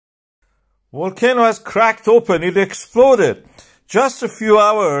Volcano has cracked open. It exploded just a few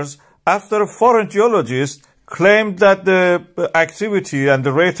hours after a foreign geologist claimed that the activity and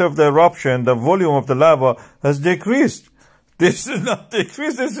the rate of the eruption, the volume of the lava, has decreased. This is not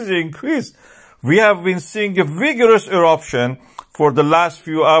decreased, this is increased. We have been seeing a vigorous eruption for the last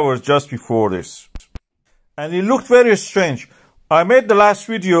few hours just before this. And it looked very strange. I made the last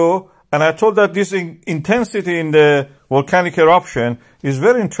video and I told that this intensity in the volcanic eruption is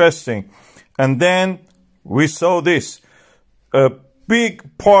very interesting. And then we saw this. A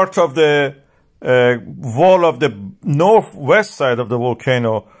big part of the wall of the northwest side of the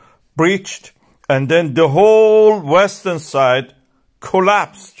volcano breached, and then the whole western side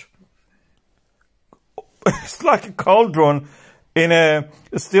collapsed. It's like a cauldron in a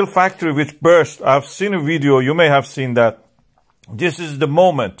steel factory which burst. I've seen a video, you may have seen that. This is the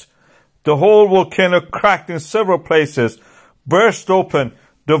moment. The whole volcano cracked in several places, burst open.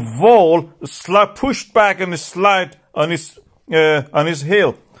 The wall pushed back and slid on his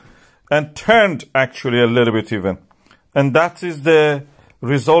heel and turned actually a little bit even. And that is the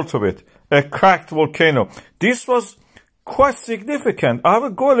result of it, a cracked volcano. This was quite significant. I will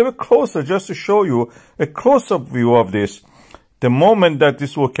go a little bit closer just to show you a close-up view of this, the moment that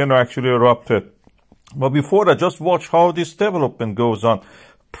this volcano actually erupted. But before that, just watch how this development goes on.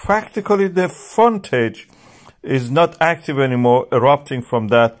 Practically the frontage is not active anymore, erupting from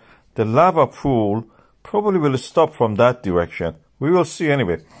that. The lava pool probably will stop from that direction. We will see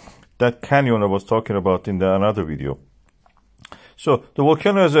anyway. That canyon I was talking about in another video. So the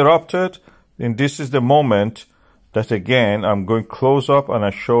volcano has erupted, and this is the moment that again I'm going close up and I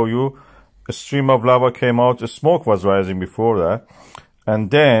show you a stream of lava came out. The smoke was rising before that,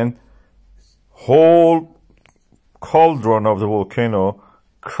 and then whole cauldron of the volcano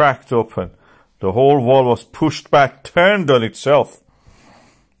cracked open. The whole wall was pushed back, turned on itself.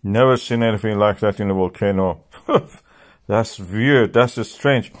 Never seen anything like that in a volcano. That's weird, that's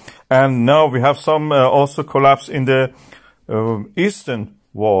strange. And now we have some also collapse in the eastern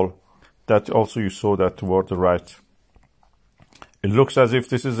wall. That also you saw that toward the right. It looks as if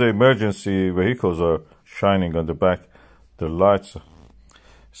this is the emergency vehicles are shining on the back. The lights.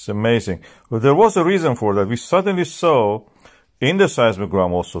 It's amazing. Well, there was a reason for that. We suddenly saw in the seismogram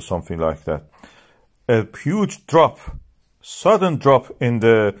also something like that. A huge drop, sudden drop in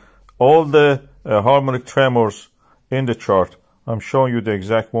all the harmonic tremors in the chart. I'm showing you the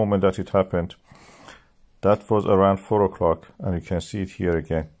exact moment that it happened. That was around 4 o'clock, and you can see it here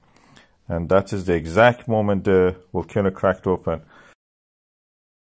again. And that is the exact moment the volcano cracked open.